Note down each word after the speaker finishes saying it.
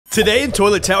Today in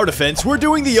Toilet Tower Defense, we're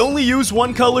doing the only use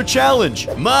one color challenge.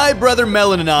 My brother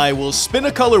Melon and I will spin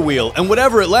a color wheel, and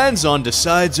whatever it lands on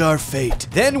decides our fate.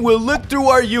 Then we'll look through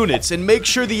our units and make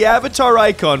sure the avatar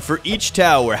icon for each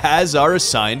tower has our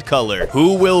assigned color.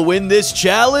 Who will win this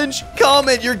challenge?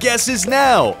 Comment your guesses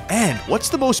now. And what's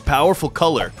the most powerful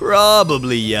color?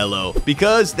 Probably yellow,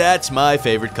 because that's my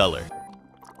favorite color.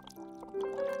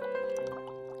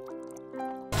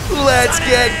 Let's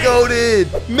get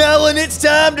goated! Melon, it's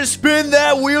time to spin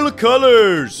that wheel of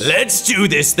colors! Let's do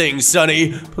this thing,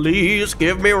 Sonny. Please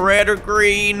give me red or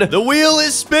green. The wheel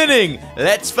is spinning!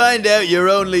 Let's find out you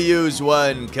only use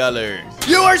one color.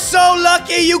 You are so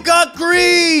lucky you got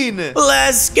green!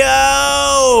 Let's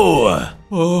go!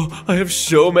 Oh, I have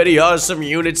so many awesome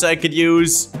units I could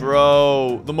use.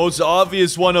 Bro, the most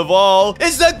obvious one of all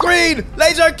is the green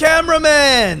laser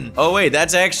cameraman! Oh wait,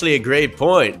 that's actually a great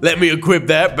point. Let me equip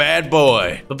that bad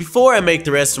boy. But before I make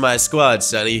the rest of my squad,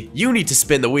 Sonny, you need to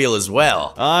spin the wheel as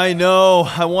well. I know.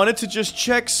 I wanted to just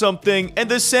check something, and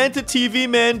the Santa TV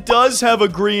man does have a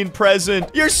green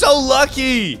present. You're so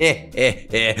lucky!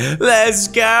 Let's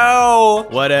go!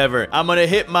 Whatever. I'm gonna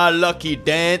hit my lucky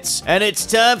dance, and it's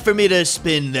time for me to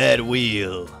spin that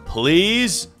wheel.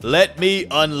 Please let me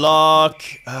unlock,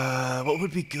 what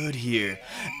would be good here?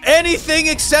 Anything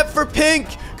except for pink,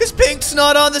 because pink's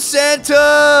not on the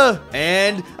Santa.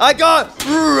 And I got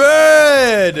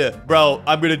red. Bro,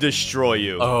 I'm gonna destroy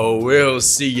you. Oh, we'll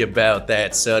see about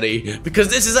that, Sonny, because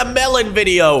this is a Melon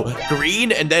video.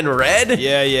 Green and then red?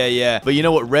 Yeah. But you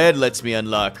know what red lets me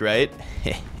unlock, right?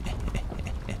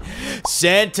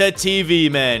 Santa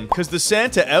TV man, because the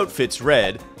Santa outfit's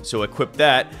red. So equip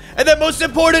that. And then most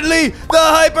importantly, the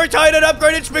Hyper Titan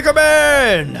upgraded Speaker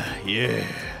Man! Yeah.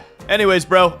 Anyways,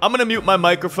 bro, I'm gonna mute my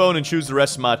microphone and choose the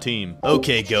rest of my team.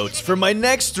 Okay, goats, for my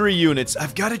next 3 units,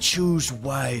 I've gotta choose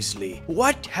wisely.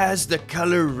 What has the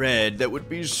color red that would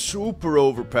be super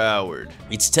overpowered?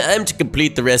 It's time to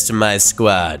complete the rest of my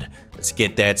squad. Let's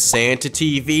get that Santa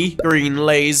TV, green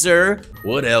laser.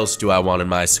 What else do I want in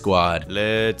my squad?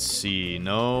 Let's see.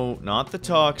 No, not the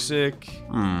toxic.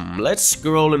 Let's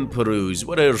scroll and peruse.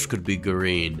 What else could be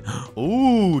green?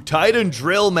 Ooh, Titan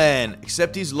Drill Man.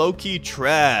 Except he's low-key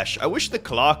trash. I wish the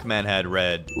Clock Man had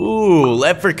red. Ooh,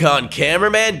 Leprechaun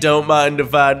Cameraman. Don't mind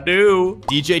if I do.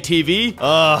 DJ TV?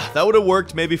 That would have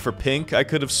worked maybe for pink. I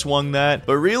could have swung that.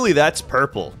 But really, that's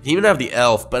purple. You even have the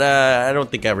elf, but I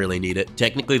don't think I really need it.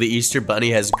 Technically, the Easter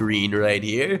Bunny has green right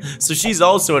here, so she's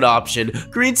also an option.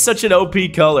 Green's such an OP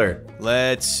color.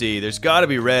 Let's see. There's got to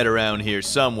be red around here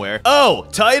somewhere. Oh,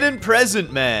 Titan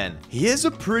Present Man. He is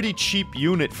a pretty cheap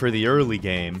unit for the early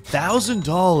game.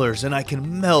 $1,000 and I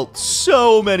can melt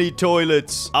so many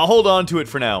toilets. I'll hold on to it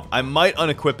for now. I might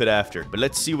unequip it after, but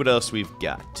let's see what else we've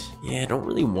got. Yeah, I don't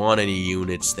really want any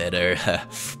units that are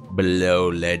below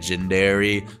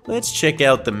legendary. Let's check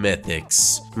out the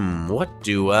mythics. What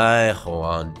do I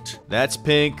want? That's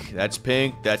pink, that's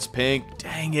pink, that's pink.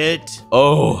 Dang it.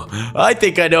 Oh, I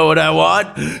think I know what I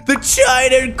want. The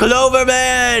Titan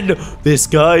Cloverman! This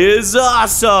guy is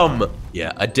awesome!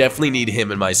 Yeah, I definitely need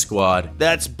him in my squad.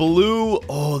 That's blue.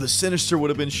 Oh, the Sinister would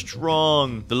have been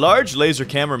strong. The large laser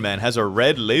cameraman has a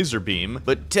red laser beam,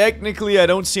 but technically I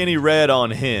don't see any red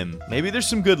on him. Maybe there's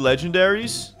some good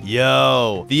legendaries?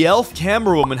 Yo, the elf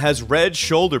camera woman has red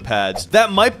shoulder pads.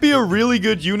 That might be a really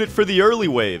good unit for the early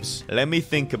waves. Let me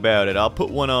think about it. I'll put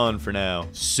one on for now.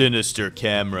 Sinister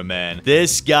cameraman.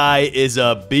 This guy is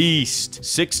a beast.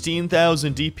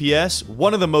 16,000 DPS,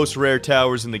 one of the most rare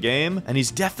towers in the game, and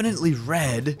he's definitely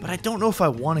red, but I don't know if I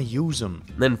want to use him.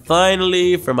 Then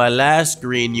finally, for my last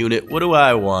green unit, what do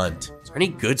I want? Is there any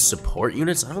good support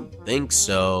units? I don't think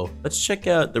so. Let's check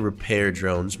out the repair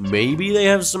drones. Maybe they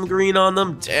have some green on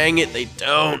them? Dang it, they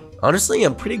don't. Honestly,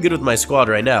 I'm pretty good with my squad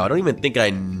right now. I don't even think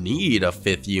I need a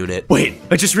 5th unit. Wait,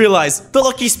 I just realized the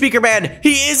lucky speaker man,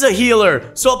 he is a healer.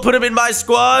 So I'll put him in my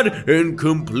squad and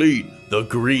complete the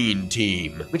green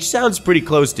team, which sounds pretty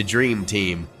close to dream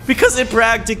team because it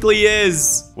practically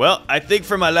is. Well, I think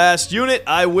for my last unit,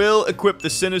 I will equip the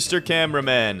Sinister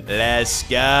cameraman. Let's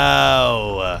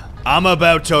go. I'm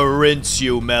about to rinse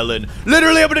you, Melon.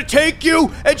 Literally, I'm gonna take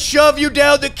you and shove you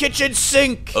down the kitchen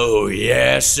sink. Oh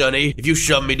yeah, Sonny. If you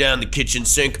shove me down the kitchen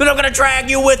sink, then I'm gonna drag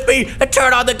you with me and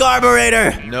turn on the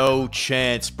carburetor. No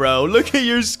chance, bro. Look at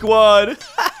your squad.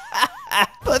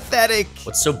 Pathetic.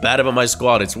 What's so bad about my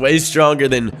squad? It's way stronger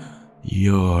than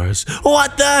yours.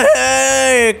 What the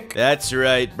heck? That's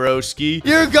right, broski.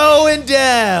 You're going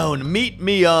down. Meet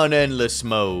me on endless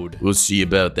mode. We'll see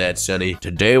about that, Sonny.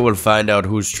 Today we'll find out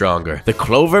who's stronger, the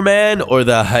Clover Man or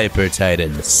the Hyper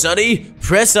Titan. Sonny,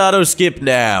 press auto skip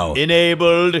now.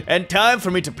 Enabled. And time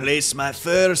for me to place my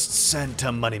first Santa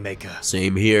moneymaker.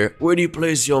 Same here. Where do you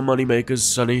place your moneymakers,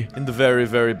 Sonny? In the very,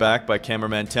 very back by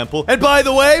Cameraman Temple. And by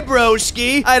the way,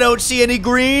 broski, I don't see any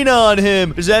green on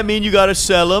him. Does that mean you gotta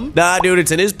sell him? Nah, dude,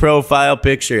 it's in his profile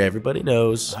picture. Everybody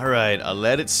knows. All right, I'll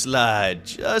let it slide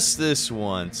just this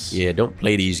once. Yeah, don't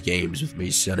play these games with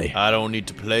me, Sonny. I don't need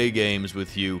to play games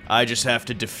with you. I just have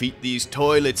to defeat these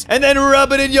toilets and then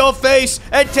rub it in your face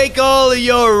and take all of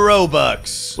your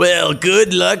Robux. Well,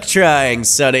 good luck trying,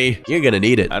 Sonny. You're gonna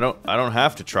need it. I don't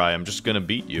have to try. I'm just gonna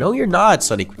beat you. No, you're not,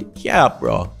 Sonny. Quit cap,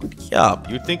 bro. Quit cap.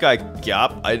 You think I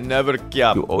cap? I never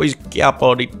cap. You always cap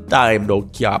all the time, no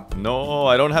cap. No,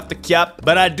 I don't have to cap,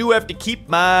 but I do have to keep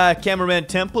my Cameraman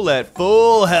Temple at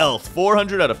full health.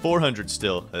 400 out of 400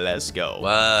 still. Let's go.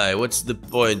 Why? What's the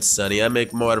point, Sonny? I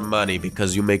make more money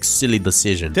because you make silly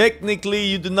decisions. Technically,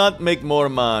 you do not make more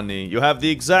money. You have the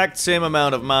exact same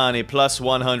amount of money plus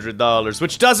 $100,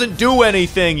 which doesn't do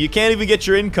anything. You can't even get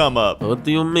your income up. What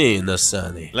do you mean,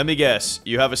 Sonny? Let me guess.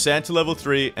 You have a Santa level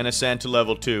 3 and a Santa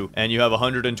level 2, and you have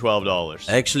 $112.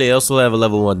 Actually, I also have a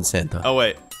level 1 Santa. Oh,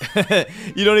 wait.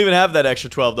 You don't even have that extra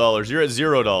 $12. You're at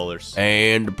 $0.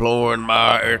 And deploying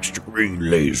my extra green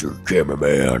laser,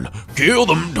 cameraman. Kill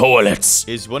them toilets.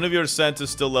 Is one of your Santas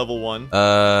still level 1?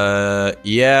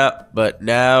 Yeah, but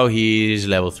now he's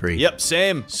level 3. Yep,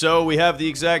 same. So we have the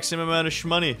exact same amount of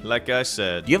shmoney, like I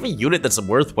said. Do you have a unit that's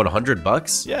worth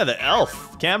 $100? Yeah, the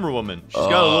elf, camera woman. She's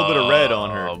got a little bit of red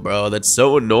on her. Oh, bro, that's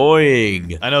so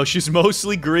annoying. I know, she's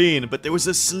mostly green, but there was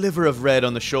a sliver of red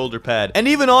on the shoulder pad, and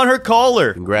even on her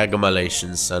collar.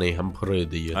 Congratulations, Sonny. I'm proud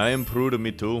of you. I am proud of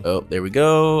me too. Oh, there we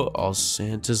go. All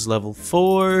Santa's level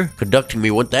 4. Conducting me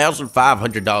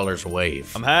 $1,500 a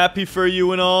wave. I'm happy for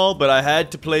you and all, but I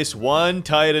had to place one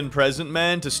Titan present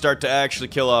man to start to actually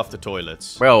kill off the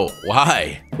toilets. Bro,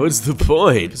 why? What's the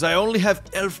point? Because I only have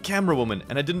elf camera woman,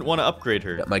 and I didn't want to upgrade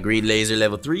her. Got my green laser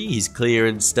level 3. He's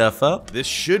clearing stuff up. This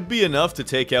should be enough to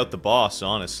take out the boss,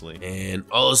 honestly. And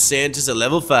all Santa's at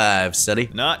level 5, Sonny.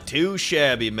 Not too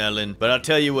shabby, Melon, but I'll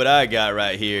tell you what I got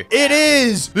right here. It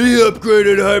is the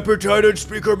upgraded Hyper Titan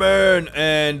Speaker Man,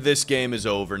 and this game is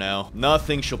over now.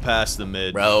 Nothing shall pass the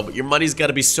mid. Bro, but your money's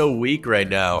gotta be so weak right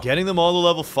now. Getting them all to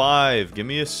level 5. Give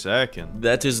me a second.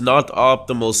 That is not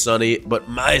optimal, Sonny, but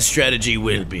my strategy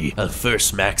will be. I'll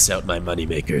first max out my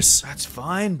moneymakers. That's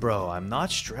fine, bro. I'm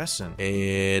not stressing.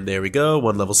 And there we go,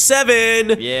 1 level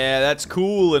 7. Yeah, that's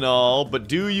cool and all, but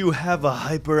do you have a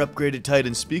hyper upgraded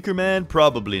Titan Speaker Man?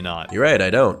 Probably not. You're right, I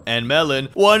don't. And Melon,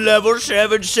 1 level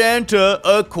 7 Santa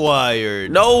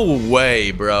acquired. No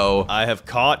way, bro. I have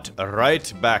caught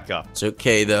right back up. It's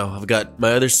okay, though. I've got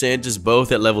my other Santas both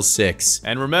at level 6.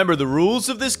 And remember, the rules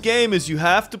of this game is you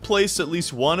have to place at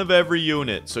least one of every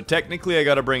unit. So technically, I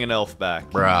gotta bring an elf back.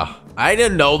 Bruh, I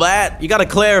didn't know that. You gotta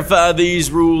clarify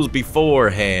these rules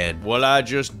beforehand. Well, I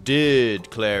just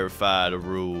did clarify the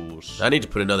rules. I need to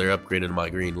put another upgrade into my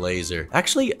green laser.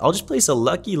 Actually, I'll just place a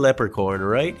lucky leprechaun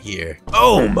right here.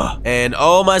 Boom! And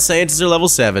all my Santas are level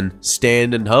 7,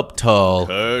 standing up tall.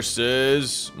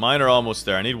 Curses. Mine are almost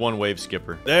there. I need 1 wave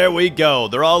skipper. There we go.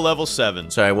 They're all level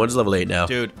 7. Sorry, one's level 8 now.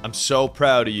 Dude, I'm so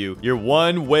proud of you. You're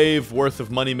 1 wave worth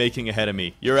of money making ahead of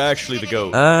me. You're actually the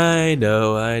GOAT. I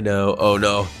know, I know. Oh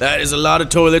no, that is a lot of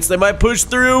toilets. They might push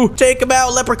through. Take them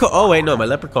out, leprechaun. Oh wait, no, my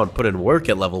leprechaun put in work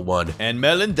at level 1. And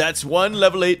Melon, that's 1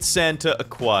 level 8 Santa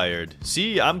acquired.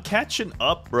 See, I'm catching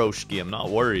up, broski. I'm not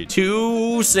worried.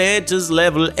 2 Santas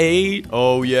level 8.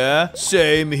 Oh yeah?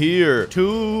 Same here.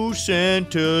 2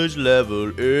 Santas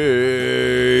level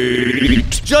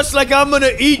 8. Just like I'm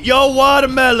gonna eat your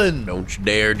watermelon. Don't you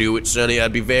dare do it, Sonny.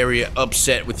 I'd be very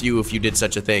upset with you if you did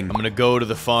such a thing. I'm gonna go to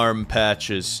the farm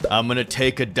patches. I'm gonna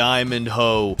take a diamond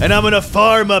hoe, and I'm gonna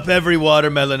farm up every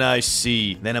watermelon I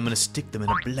see. Then I'm gonna stick them in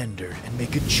a blender and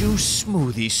make a juice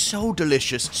smoothie so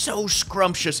delicious, so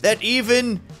scrumptious, that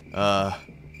even,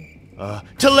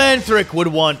 Telanthric would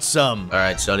want some. All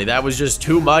right, Sonny, that was just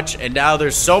too much, and now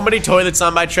there's so many toilets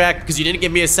on my track because you didn't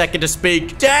give me a second to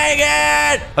speak. Dang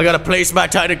it! I gotta place my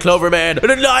Titan Clover Man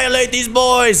and annihilate these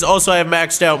boys. Also, I have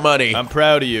maxed out money. I'm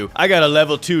proud of you. I got a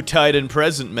level 2 Titan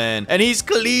present man, and he's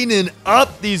cleaning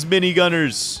up these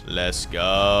minigunners. Let's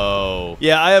go.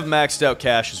 Yeah, I have maxed out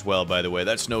cash as well, by the way.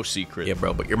 That's no secret. Yeah,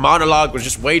 bro, but your monologue was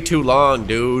just way too long,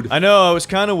 dude. I know, I was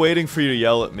kind of waiting for you to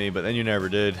yell at me, but then you never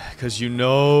did, because you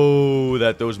know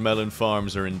that those melon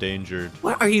farms are endangered.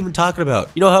 What are you even talking about?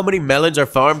 You know how many melons are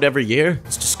farmed every year?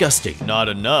 It's disgusting. Not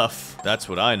enough. That's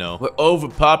what I know. We're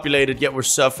overpopulated, yet we're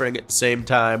suffering at the same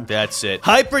time. That's it.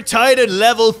 Hyper Titan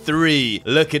level 3.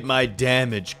 Look at my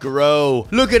damage grow.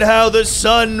 Look at how the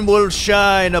sun will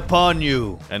shine upon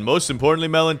you. And most importantly,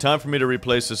 Melon, time for me to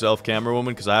replace this elf camera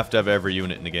woman because I have to have every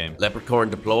unit in the game. Leprechaun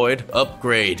deployed.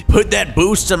 Upgrade. Put that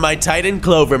boost on my Titan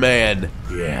Clover Man.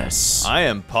 Yes. I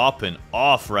am popping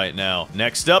off right now.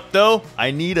 Next up, though,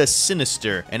 I need a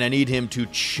Sinister, and I need him to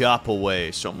chop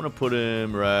away. So I'm gonna put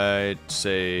him right,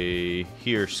 say,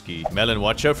 here, Ski. Melon,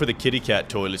 watch out for the kitty cat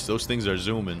toilets. Those things are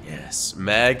zooming. Yes.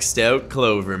 Maxed out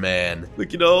Clover Man.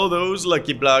 Look at all those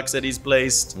lucky blocks that he's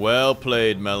placed. Well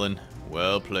played, Melon.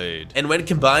 Well played. And when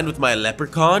combined with my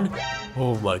Leprechaun,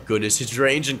 oh my goodness, his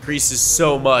range increases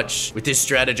so much. With this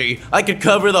strategy, I could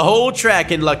cover the whole track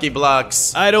in lucky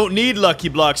blocks. I don't need lucky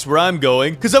blocks where I'm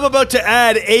going, because I'm about to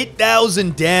add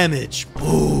 8,000 damage.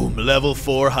 Boom, level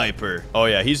 4 hyper. Oh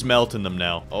yeah, he's melting them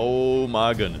now. Oh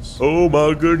my goodness. Oh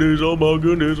my goodness, oh my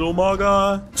goodness, oh my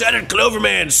god. Titan Clover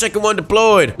Man, second one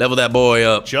deployed. Level that boy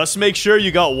up. Just make sure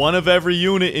you got one of every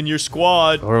unit in your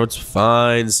squad. Oh, it's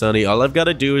fine, Sonny. All I've got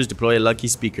to do is deploy a lucky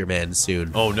speaker man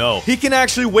soon. Oh no. He can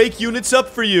actually wake units up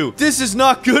for you. This is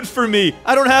not good for me.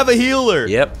 I don't have a healer.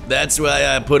 Yep, that's why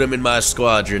I put him in my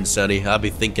squadron, Sonny. I'll be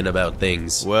thinking about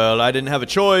things. Well, I didn't have a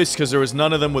choice because there was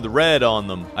none of them with red on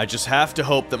them. I just have to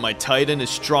hope that my Titan is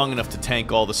strong enough to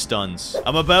tank all the stuns.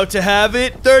 I'm about to have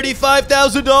it.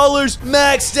 $35,000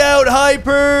 maxed out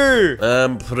hyper.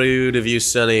 I'm proud of you,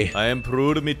 Sonny. I am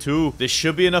proud of me too. This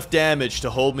should be enough damage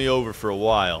to hold me over for a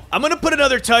while. I'm gonna put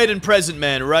another Titan present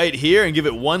man right here and give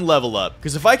it one level up.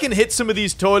 Because if I can hit some of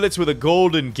these toilets with a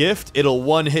golden gift, it'll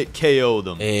one-hit KO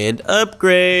them. And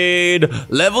upgrade.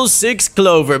 Level 6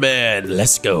 Clover Man.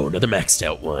 Let's go. Another maxed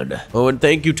out one. Oh, and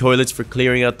thank you, toilets, for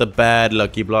clearing out the bad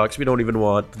lucky blocks. We don't even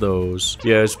want those.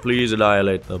 Yes, please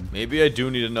annihilate them. Maybe I do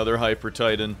need another Hyper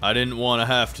Titan. I didn't want to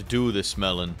have to do this,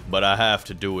 Melon, but I have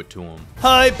to do it to him.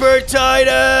 Hyper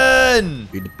Titan!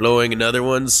 You deploying another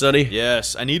one, Sonny?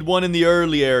 Yes, I need one in the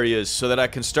early areas so that I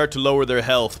can start to lower their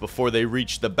health before they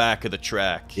reach the back of the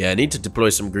track. Yeah, I need to deploy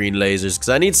some green lasers because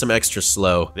I need some extra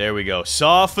slow. There we go.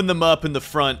 Soften them up in the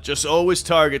front. Just always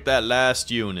target that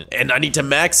last unit. And I need to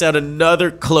max out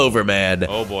another Clover Man.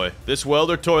 Oh boy. This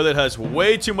welder toilet has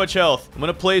way too much health. I'm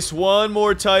gonna place one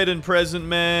more Titan present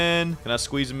man. Can I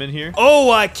squeeze him in here?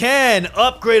 Oh, I can!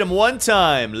 Upgrade him one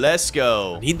time. Let's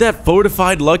go. I need that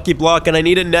fortified lucky block and I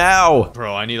need it now.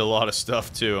 Bro, I need a lot of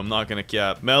stuff too. I'm not gonna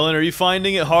cap. Melon, are you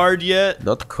finding it hard yet?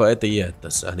 Not quite yet,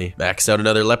 Sonny. Max out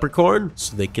another Leprechaun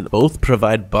so they can both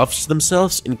provide buffs to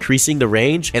themselves, increasing the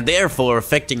range, and therefore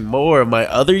affecting more of my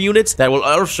other units that will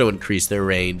also increase their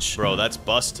range. Bro, that's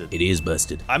busted. It is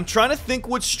busted. I'm trying to think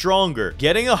what's stronger.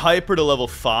 Getting a hyper to level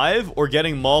 5 or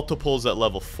getting multiples at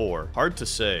level 4. Hard to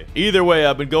say. Either way,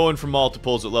 I've been going for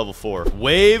multiples at level 4.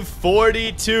 Wave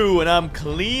 42 and I'm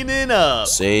cleaning up.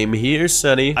 Same here,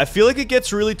 Sonny. I feel like it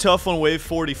gets really tough on wave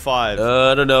 45.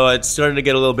 I don't know. It's starting to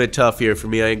get a little bit tough here for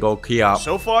me. I ain't gonna key up.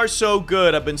 So far, so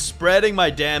good. I've been spreading my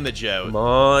damage out. Come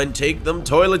on, take them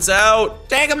toilets out.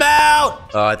 Take them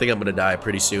out. I think I'm gonna die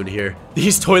pretty soon here.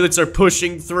 These toilets are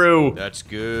pushing through. That's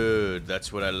good.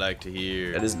 That's what I like to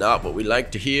hear. That is not what we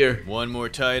like to hear. One more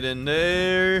Titan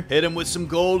there. Hit him with some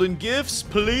golden gifts,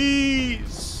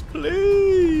 please.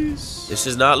 Please. This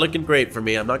is not looking great for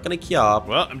me. I'm not gonna key up.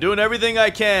 Well, I'm doing everything I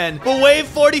can. But wave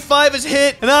 45 is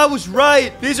hit, and I was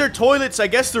right. These are toilets. I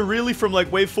guess they're really from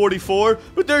like wave 44,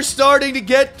 but they're starting to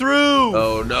get through.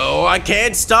 Oh no, I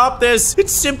can't stop this.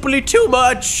 It's simply too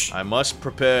much. I must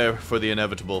prepare for the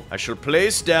inevitable. I shall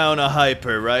place down a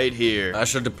hyper right here. I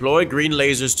shall deploy green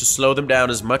lasers to slow them down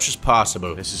as much as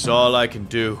possible. This is all I can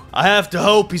do. I have to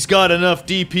hope he's got enough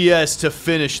DPS to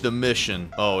finish the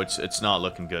mission. Oh, it's not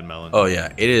looking good, Melon. Oh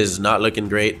yeah, it is not looking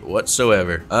great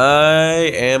whatsoever.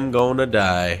 I am gonna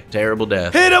die. Terrible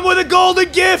death. Hit him with a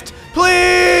golden gift,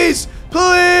 please! Please!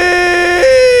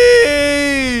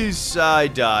 I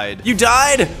died. You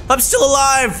died? I'm still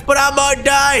alive, but I might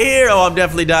die here. Oh, I'm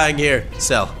definitely dying here.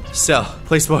 Sell.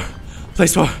 Place more.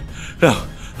 No,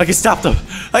 I can stop them.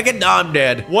 I'm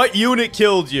dead. What unit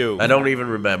killed you? I don't even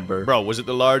remember. Bro, was it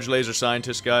the large laser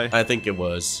scientist guy? I think it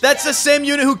was. That's the same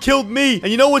unit who killed me. And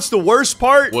you know what's the worst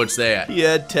part? What's that? He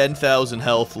had 10,000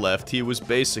 health left. He was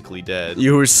basically dead.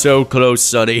 You were so close,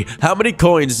 Sonny. How many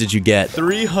coins did you get?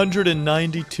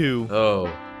 392. Oh.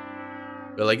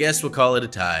 Well, I guess we'll call it a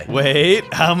tie.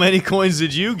 Wait, how many coins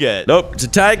did you get? Nope, it's a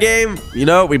tie game. You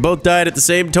know, we both died at the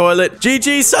same toilet.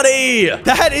 GG, Sonny!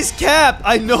 That is cap.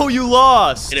 I know you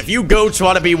lost. And if you goats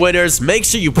want to be winners, make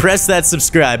sure you press that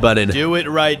subscribe button. Do it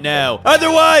right now.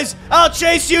 Otherwise, I'll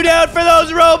chase you down for those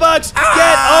Robux.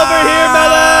 Get over here,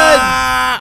 Melon!